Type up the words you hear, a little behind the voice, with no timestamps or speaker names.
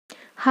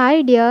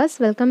Hi dears,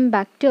 welcome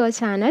back to our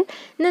channel.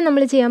 ഇന്ന്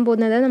നമ്മൾ ചെയ്യാൻ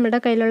പോകുന്നത് നമ്മുടെ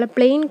കയ്യിലുള്ള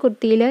പ്ലെയിൻ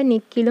കുർത്തിയിൽ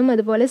നെക്കിലും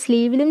അതുപോലെ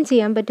സ്ലീവിലും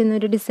ചെയ്യാൻ പറ്റുന്ന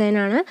ഒരു ഡിസൈൻ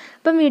ആണ്.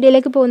 അപ്പം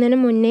വീഡിയോയിലേക്ക് പോകുന്നതിന്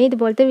മുന്നേ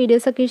ഇതുപോലത്തെ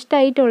വീഡിയോസ് ഒക്കെ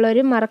ഇഷ്ടമായിട്ടുള്ളവർ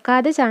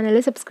മറക്കാതെ ചാനൽ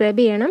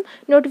സബ്സ്ക്രൈബ് ചെയ്യണം.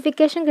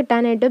 നോട്ടിഫിക്കേഷൻ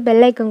കിട്ടാനായിട്ട്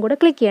ബെൽ ഐക്കൺ കൂടെ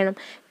ക്ലിക്ക് ചെയ്യണം.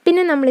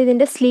 പിന്നെ നമ്മൾ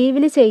ഇതിന്റെ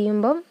സ്ലീവിൽ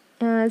ചെയ്യുമ്പോൾ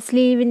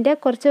സ്ലീവിന്റെ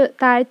കുറച്ച്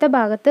താഴത്തെ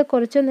ഭാഗത്ത്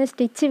കുറച്ചൊന്ന്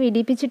സ്റ്റിച്ച്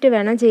വിടിപ്പിച്ചിട്ട്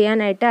വേണം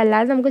ചെയ്യാനായിട്ട്,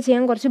 അല്ലാതെ നമുക്ക്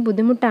ചെയ്യാൻ കുറച്ച്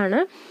ബുദ്ധിമുട്ടാണ്.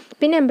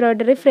 പിന്നെ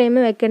എംബ്രോയിഡറി ഫ്രെയിം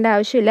വെക്കേണ്ട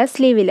ആവശ്യമില്ല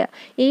സ്ലീവിൽ.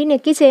 ഈ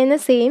നെക്ക് ചെയ്യുന്ന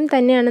സെയിം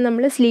തന്നെയാണ്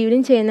നമ്മൾ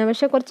സ്ലീവിലും ചെയ്യുന്നത്,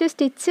 പക്ഷേ കുറച്ച്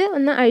സ്റ്റിച്ച്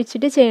ഒന്ന്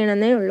അഴിച്ചിട്ട്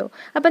ചെയ്യണമെന്നേ ഉള്ളൂ.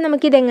 അപ്പോൾ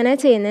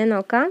നമുക്കിതെങ്ങനെയാണ് ചെയ്യുന്നതെന്ന്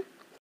നോക്കാം.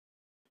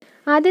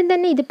 ആദ്യം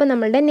തന്നെ ഇതിപ്പോൾ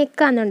നമ്മളുടെ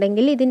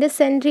നെക്കാണെന്നുണ്ടെങ്കിൽ ഇതിൻ്റെ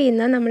സെൻറ്ററിൽ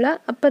നിന്ന് നമ്മൾ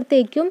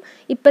അപ്പുറത്തേക്കും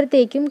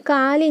ഇപ്പുറത്തേക്കും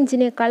 4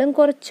 ഇഞ്ചിനേക്കാളും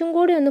കുറച്ചും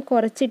കൂടി ഒന്ന്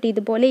കുറച്ചിട്ട്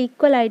ഇതുപോലെ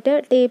ഈക്വലായിട്ട്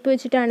ടേപ്പ്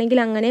വെച്ചിട്ടാണെങ്കിൽ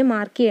അങ്ങനെ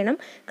മാർക്ക് ചെയ്യണം.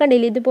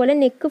 കണ്ടില്ലേ, ഇതുപോലെ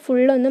നെക്ക്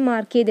ഫുള്ളൊന്ന്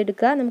മാർക്ക്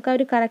ചെയ്തെടുക്കുക. നമുക്ക് ആ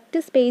ഒരു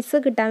കറക്റ്റ്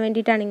സ്പേസ് കിട്ടാൻ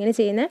വേണ്ടിയിട്ടാണ് ഇങ്ങനെ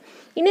ചെയ്യുന്നത്.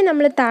 ഇനി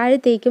നമ്മൾ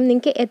താഴത്തേക്കും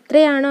നിങ്ങൾക്ക്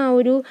എത്രയാണോ ആ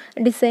ഒരു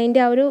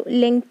ഡിസൈൻ്റെ ആ ഒരു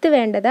ലെങ്ത്ത്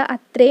വേണ്ടത്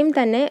അത്രയും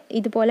തന്നെ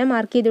ഇതുപോലെ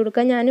മാർക്ക് ചെയ്ത്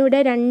കൊടുക്കുക.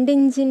 ഞാനിവിടെ 2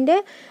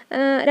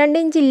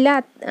 ഇഞ്ചില്ല,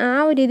 ആ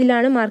ഒരു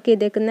ഇതിലാണ് മാർക്ക്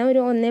ചെയ്തേക്കുന്നത്.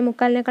 ഒരു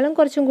 1.25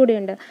 കുറച്ചും കൂടി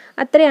ഉണ്ട്,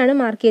 അത്രയാണ്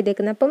മാർക്ക്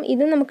ചെയ്തേക്കുന്നത്. അപ്പം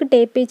ഇത് നമുക്ക്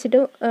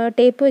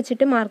ടേപ്പ്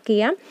വെച്ചിട്ട് മാർക്ക്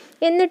ചെയ്യാം.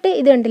 എന്നിട്ട്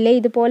ഇത് കണ്ടില്ലേ,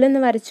 ഇതുപോലെ ഒന്ന്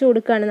വരച്ചു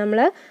കൊടുക്കുകയാണ്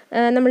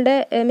നമ്മളുടെ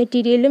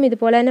മെറ്റീരിയലിലും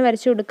ഇതുപോലെ തന്നെ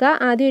വരച്ചു കൊടുക്കുക.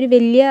 ആദ്യം ഒരു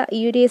വലിയ ഈ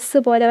ഒരു എസ്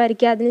പോലെ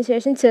വരയ്ക്കുക,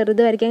 അതിനുശേഷം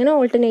ചെറുത് വരയ്ക്കുക. അങ്ങനെ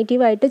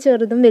ഓൾട്ടർനേറ്റീവായിട്ട്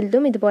ചെറുതും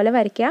വലുതും ഇതുപോലെ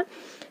വരയ്ക്കുക.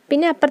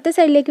 പിന്നെ അപ്പുറത്തെ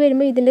സൈഡിലേക്ക്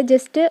വരുമ്പോൾ ഇതിൻ്റെ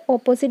ജസ്റ്റ്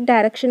ഓപ്പോസിറ്റ്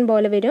ഡയറക്ഷൻ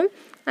പോലെ വരും.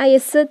 ആ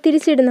എസ്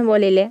തിരിച്ചിടുന്ന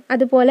പോലെ ഇല്ലേ,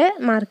 അതുപോലെ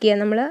മാർക്ക്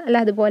ചെയ്യുക നമ്മൾ, അല്ല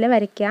അതുപോലെ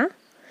വരയ്ക്കുക.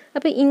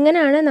 അപ്പോൾ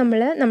ഇങ്ങനെയാണ്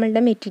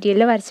നമ്മളുടെ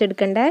മെറ്റീരിയൽ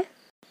വരച്ചെടുക്കേണ്ടത്.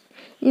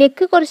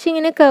 നെക്ക്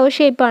കുറച്ചിങ്ങനെ കർവ്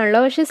ഷേപ്പാണല്ലോ,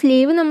 പക്ഷേ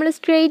സ്ലീവ് നമ്മൾ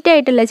സ്ട്രെയിറ്റ്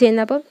ആയിട്ടല്ല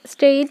ചെയ്യുന്നത്. അപ്പം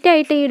സ്ട്രെയിറ്റ്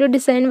ആയിട്ട് ഈ ഒരു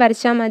ഡിസൈൻ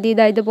വരച്ചാൽ മതി,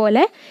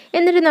 ഇതുപോലെ.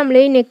 എന്നിട്ട് നമ്മൾ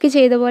ഈ നെക്ക്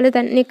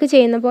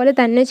ചെയ്യുന്ന പോലെ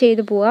തന്നെ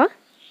ചെയ്തു പോവുക.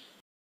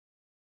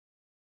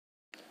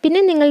 പിന്നെ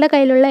നിങ്ങളുടെ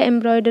കയ്യിലുള്ള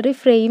എംബ്രോയിഡറി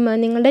ഫ്രെയിം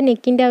നിങ്ങളുടെ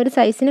നെക്കിൻ്റെ ആ ഒരു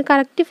സൈസിന്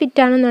കറക്റ്റ്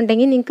ഫിറ്റ്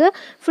ആണെന്നുണ്ടെങ്കിൽ നിങ്ങൾക്ക്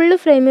ഫുള്ള്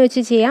ഫ്രെയിം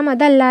വെച്ച് ചെയ്യാം.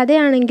 അതല്ലാതെ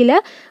ആണെങ്കിൽ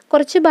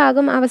കുറച്ച്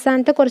ഭാഗം,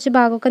 അവസാനത്തെ കുറച്ച്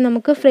ഭാഗമൊക്കെ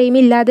നമുക്ക് ഫ്രെയിം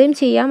ഇല്ലാതെയും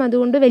ചെയ്യാം.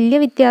 അതുകൊണ്ട് വലിയ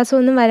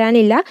വ്യത്യാസമൊന്നും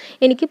വരാനില്ല.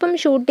 എനിക്കിപ്പം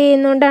ഷൂട്ട്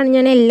ചെയ്യുന്നതുകൊണ്ടാണ്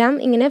ഞാൻ എല്ലാം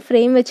ഇങ്ങനെ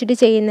ഫ്രെയിം വെച്ചിട്ട്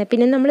ചെയ്യുന്നത്.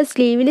 പിന്നെ നമ്മൾ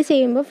സ്ലീവിൽ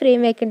ചെയ്യുമ്പോൾ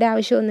ഫ്രെയിം വെക്കേണ്ട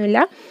ആവശ്യമൊന്നുമില്ല.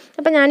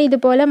 അപ്പോൾ ഞാൻ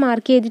ഇതുപോലെ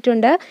മാർക്ക്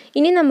ചെയ്തിട്ടുണ്ട്.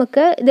 ഇനി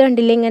നമുക്ക് ഇത്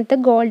കണ്ടില്ലേ, ഇങ്ങനത്തെ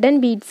ഗോൾഡൻ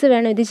ബീഡ്സ്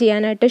വേണം ഇത്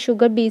ചെയ്യാനായിട്ട്,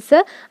 ഷുഗർ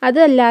ബീഡ്സ്.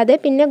 അതല്ലാതെ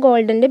പിന്നെ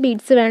ഗോൾഡൻ്റെ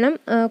ബീഡ്സ് വേണം,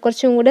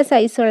 കുറച്ചും കൂടെ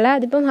സൈസുള്ള.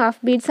 അതിപ്പം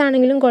ഹാഫ് ബീഡ്സ്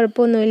ആണെങ്കിലും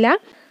കുഴപ്പമൊന്നുമില്ല.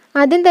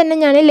 ആദ്യം തന്നെ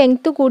ഞാൻ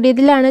ലെങ്ത്ത്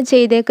കൂടിയതിലാണ്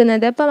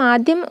ചെയ്തേക്കുന്നത്. അപ്പം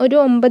ആദ്യം ഒരു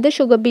 9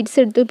 ഷുഗർ ബീഡ്സ്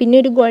എടുത്തു, പിന്നെ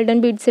ഒരു ഗോൾഡൻ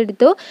ബീഡ്സ്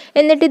എടുത്തു.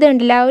 എന്നിട്ട് ഇത്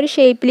കണ്ടില്ല, ആ ഒരു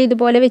ഷേപ്പിൽ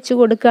ഇതുപോലെ വെച്ച്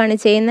കൊടുക്കുകയാണ്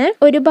ചെയ്യുന്നത്.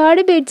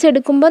 ഒരുപാട് ബീഡ്സ്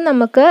എടുക്കുമ്പോൾ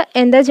നമുക്ക്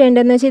എന്താ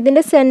ചെയ്യേണ്ടതെന്ന് വെച്ചാൽ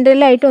ഇതിൻ്റെ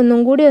സെൻറ്ററിലായിട്ട്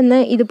ഒന്നും കൂടി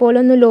ഇതുപോലെ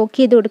ഒന്ന് ലോക്ക്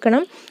ചെയ്ത്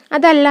കൊടുക്കണം.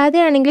 അതല്ലാതെ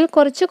ആണെങ്കിൽ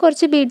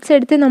കുറച്ച് ബീഡ്സ്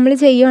എടുത്ത് നമ്മൾ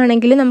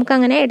ചെയ്യുവാണെങ്കിൽ നമുക്ക്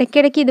അങ്ങനെ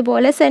ഇടയ്ക്കിടയ്ക്ക്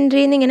ഇതുപോലെ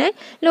സെൻറ്ററിൽ നിന്ന് ഇങ്ങനെ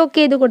ലോക്ക്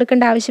ചെയ്ത്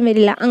കൊടുക്കേണ്ട ആവശ്യം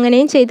വരില്ല.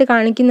 അങ്ങനെയും ചെയ്ത്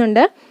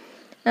കാണിക്കുന്നുണ്ട്.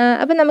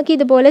 അപ്പം നമുക്ക്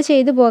ഇതുപോലെ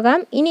ചെയ്തു പോകാം.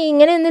 ഇനി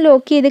ഇങ്ങനെ ഒന്ന്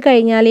ലോക്ക് ചെയ്ത്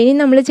കഴിഞ്ഞാൽ ഇനി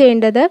നമ്മൾ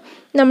ചെയ്യേണ്ടത്,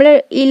 നമ്മൾ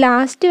ഈ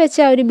ലാസ്റ്റ് വെച്ച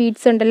ആ ഒരു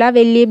ബീഡ്സ് ഉണ്ടല്ലോ, ആ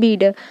വലിയ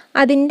ബീഡ്,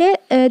 അതിൻ്റെ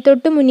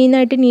തൊട്ട് മുന്നിൽ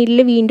നിന്നായിട്ട് നീഡിൽ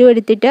വീണ്ടും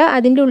എടുത്തിട്ട്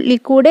അതിൻ്റെ ഉള്ളിൽ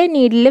കൂടെ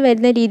നീഡിൽ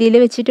വരുന്ന രീതിയിൽ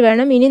വെച്ചിട്ട്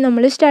വേണം ഇനി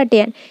നമ്മൾ സ്റ്റാർട്ട്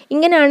ചെയ്യാൻ.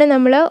 ഇങ്ങനെയാണ്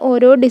നമ്മൾ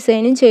ഓരോ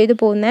ഡിസൈനും ചെയ്തു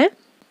പോകുന്നത്.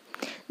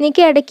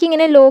 നിങ്ങൾക്ക് ഇടയ്ക്ക്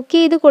ഇങ്ങനെ ലോക്ക്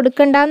ചെയ്ത്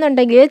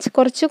കൊടുക്കണ്ടെന്നുണ്ടെങ്കിൽ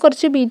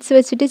കുറച്ച് ബീഡ്സ്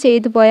വെച്ചിട്ട്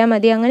ചെയ്തു പോയാൽ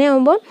മതി. അങ്ങനെ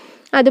ആകുമ്പോൾ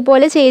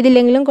അതുപോലെ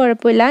ചെയ്തില്ലെങ്കിലും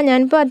കുഴപ്പമില്ല.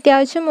 ഞാനിപ്പോൾ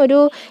അത്യാവശ്യം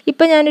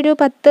ഞാനൊരു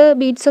 10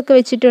 ബീഡ്സൊക്കെ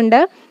വെച്ചിട്ടുണ്ട്.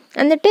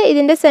 എന്നിട്ട്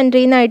ഇതിൻ്റെ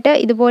സെൻറ്ററിൽ നിന്നായിട്ട്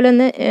ഇതുപോലെ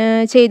ഒന്ന്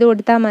ചെയ്ത്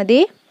കൊടുത്താൽ മതി.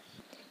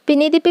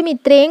 പിന്നെ ഇതിപ്പം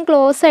ഇത്രയും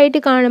ക്ലോസ് ആയിട്ട്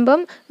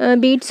കാണുമ്പം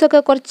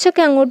ബീഡ്സൊക്കെ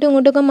കുറച്ചൊക്കെ അങ്ങോട്ടും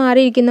ഇങ്ങോട്ടൊക്കെ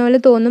മാറിയിരിക്കുന്ന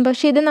പോലെ തോന്നും.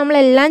 പക്ഷേ ഇത്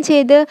നമ്മളെല്ലാം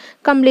ചെയ്ത്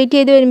കംപ്ലീറ്റ്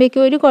ചെയ്ത്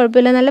വരുമ്പോഴേക്കും ഒരു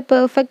കുഴപ്പമില്ല, നല്ല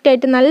പെർഫെക്റ്റ്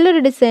ആയിട്ട്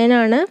നല്ലൊരു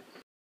ഡിസൈനാണ്.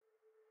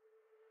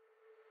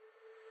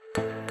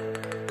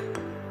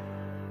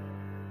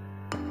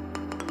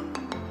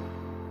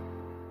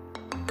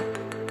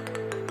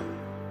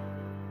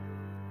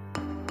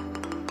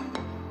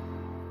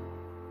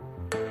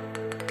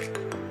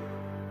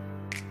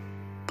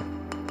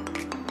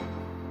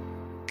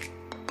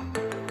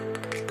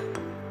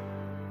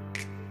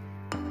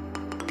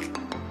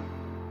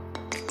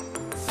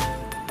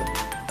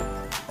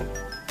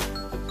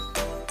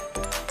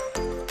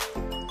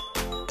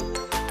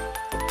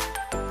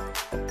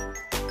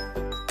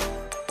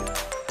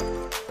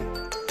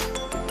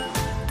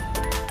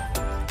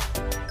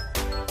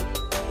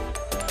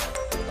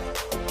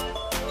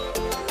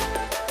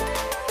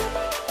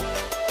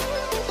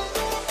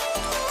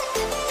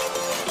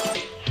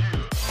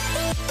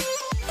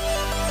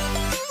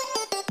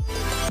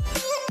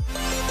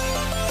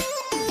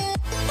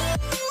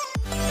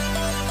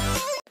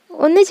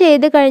 ഒന്ന്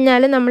ചെയ്ത്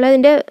കഴിഞ്ഞാൽ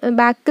നമ്മളതിൻ്റെ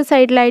ബാക്ക്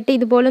സൈഡിലായിട്ട്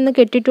ഇതുപോലെ ഒന്ന്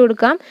കെട്ടിയിട്ട്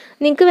കൊടുക്കാം.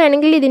 നിങ്ങൾക്ക്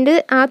വേണമെങ്കിൽ ഇതിൻ്റെ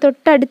ആ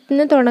തൊട്ടടുത്ത്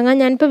നിന്ന് തുടങ്ങാം.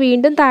 ഞാനിപ്പോൾ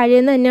വീണ്ടും താഴെ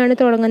നിന്ന് തന്നെയാണ്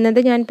തുടങ്ങുന്നത്.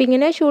 ഞാനിപ്പോൾ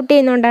ഇങ്ങനെ ഷൂട്ട്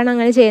ചെയ്യുന്നതുകൊണ്ടാണ്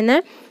അങ്ങനെ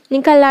ചെയ്യുന്നത്.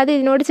 നിങ്ങൾക്കല്ലാതെ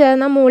ഇതിനോട്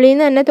ചേർന്ന മുകളിൽ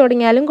നിന്ന് തന്നെ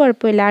തുടങ്ങിയാലും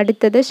കുഴപ്പമില്ല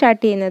അടുത്തത്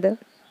സ്റ്റാർട്ട് ചെയ്യുന്നത്.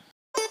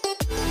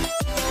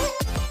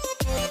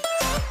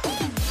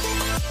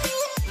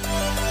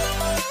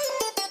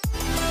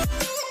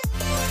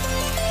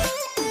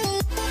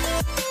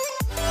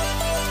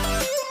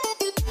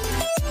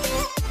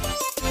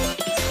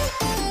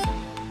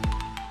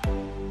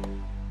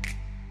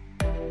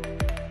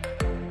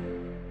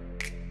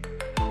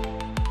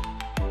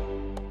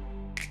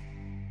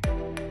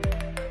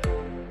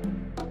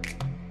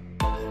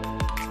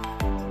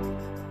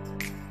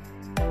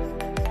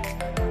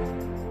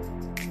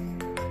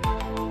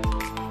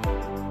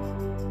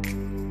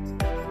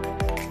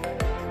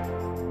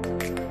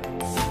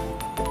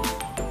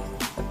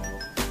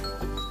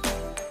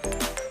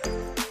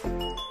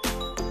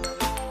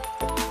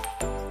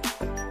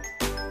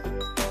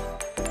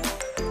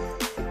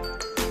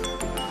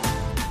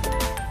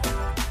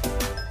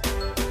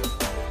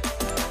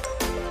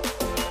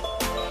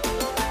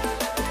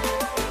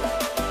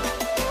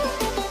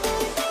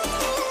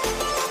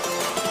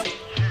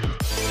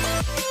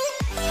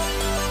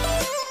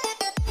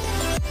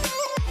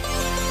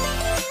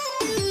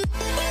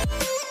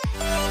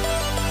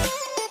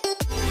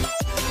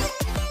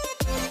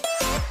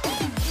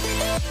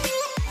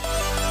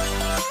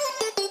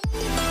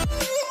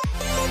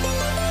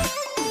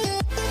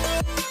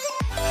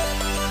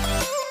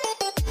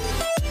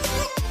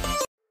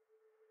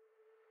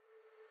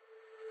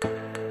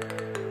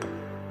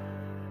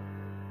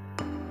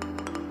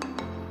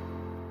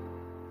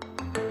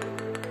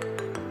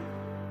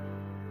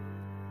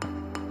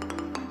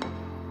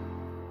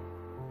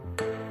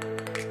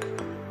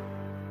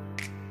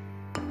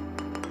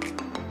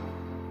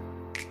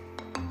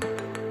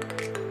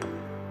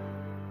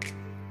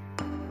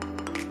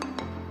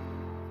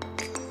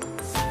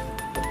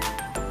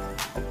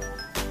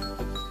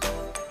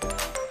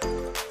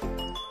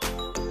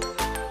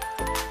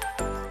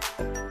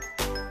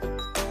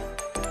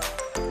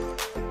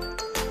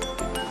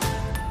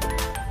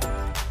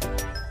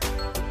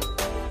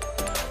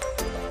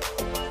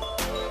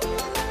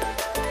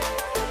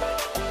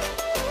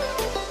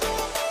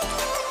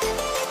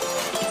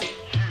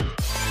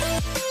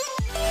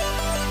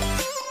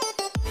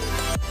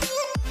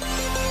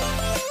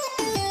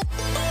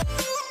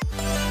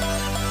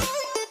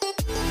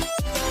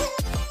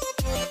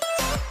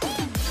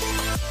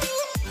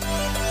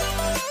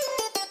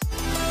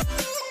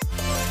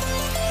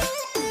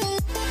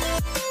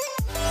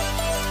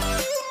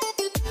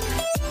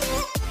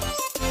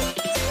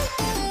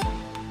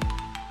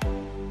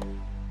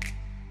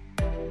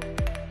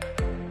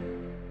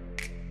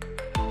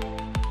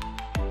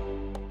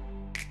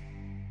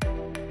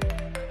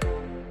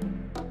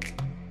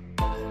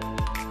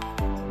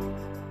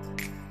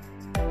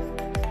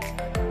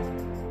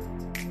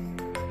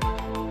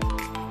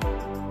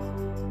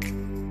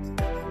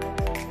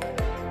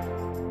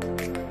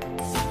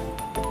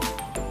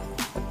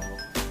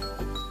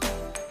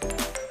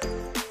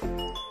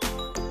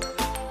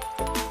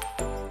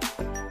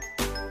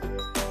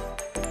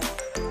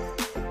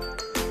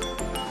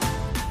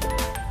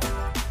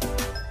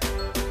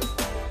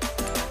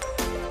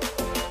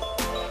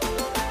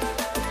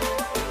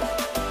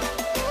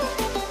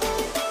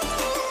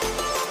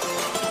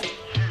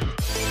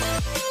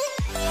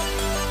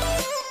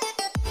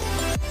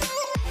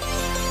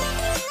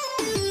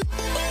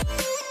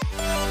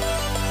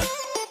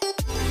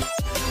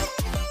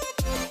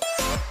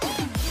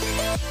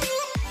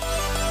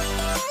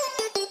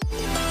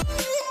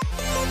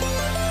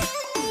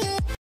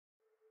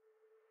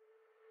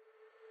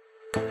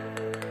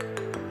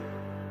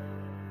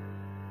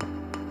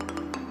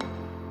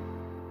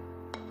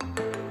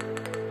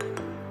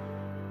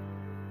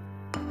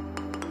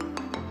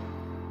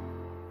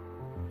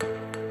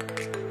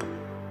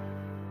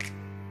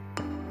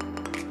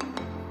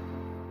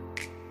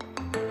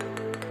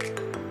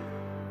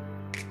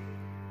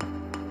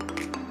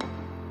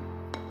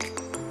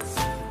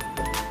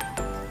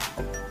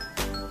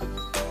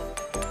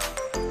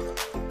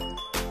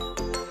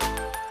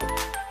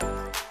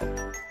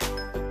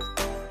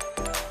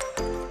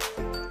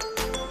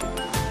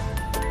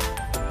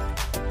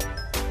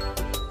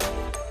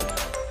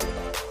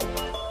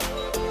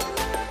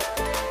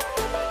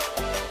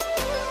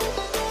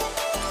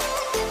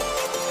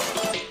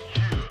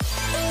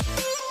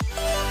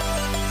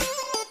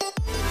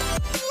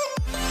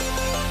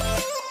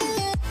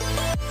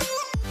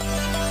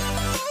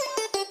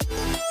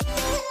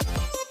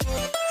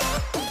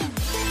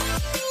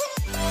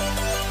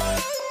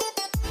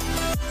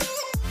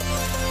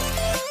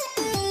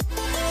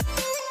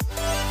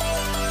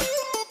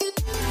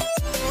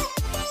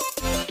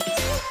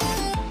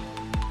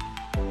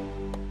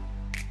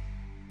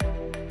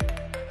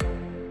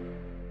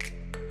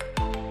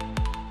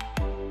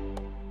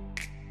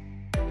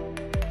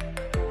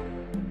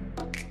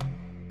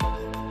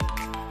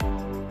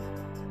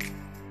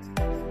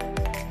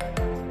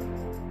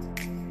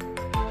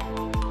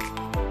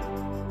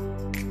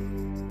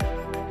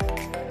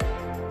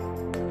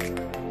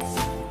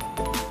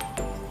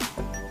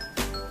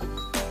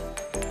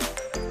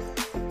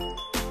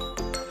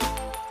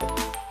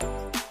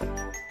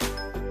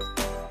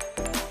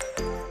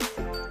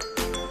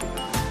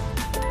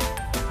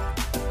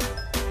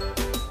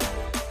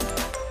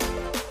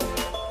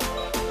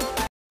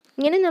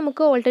 ഇങ്ങനെ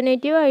നമുക്ക്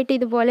ഓൾട്ടർനേറ്റീവ് ആയിട്ട്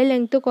ഇതുപോലെ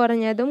ലെങ്ത്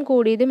കുറഞ്ഞതും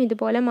കൂടിയതും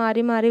ഇതുപോലെ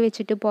മാറി മാറി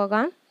വെച്ചിട്ട്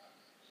പോകാം.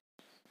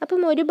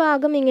 അപ്പം ഒരു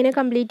ഭാഗം ഇങ്ങനെ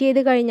കംപ്ലീറ്റ്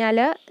ചെയ്ത് കഴിഞ്ഞാൽ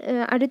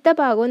അടുത്ത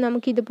ഭാഗവും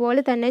നമുക്ക്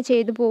ഇതുപോലെ തന്നെ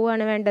ചെയ്തു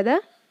പോവുകയാണ് വേണ്ടത്.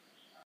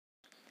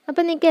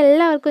 അപ്പോൾ നിങ്ങൾക്ക്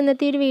എല്ലാവർക്കും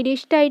ഇന്നത്തെ ഒരു വീഡിയോ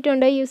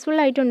ഇഷ്ടമായിട്ടുണ്ട്, യൂസ്ഫുൾ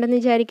ആയിട്ടുണ്ടെന്ന്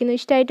വിചാരിക്കുന്നു.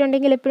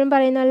 ഇഷ്ടമായിട്ടുണ്ടെങ്കിൽ എപ്പോഴും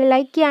പറയുന്ന പോലെ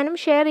ലൈക്ക് ചെയ്യാനും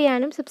ഷെയർ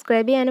ചെയ്യാനും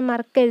സബ്സ്ക്രൈബ് ചെയ്യാനും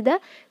മറക്കരുത്.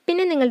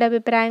 പിന്നെ നിങ്ങളുടെ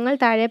അഭിപ്രായങ്ങൾ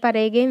താഴെ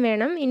പറയുകയും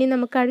വേണം. ഇനി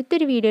നമുക്ക്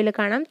അടുത്തൊരു വീഡിയോയിൽ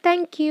കാണാം.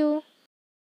 താങ്ക്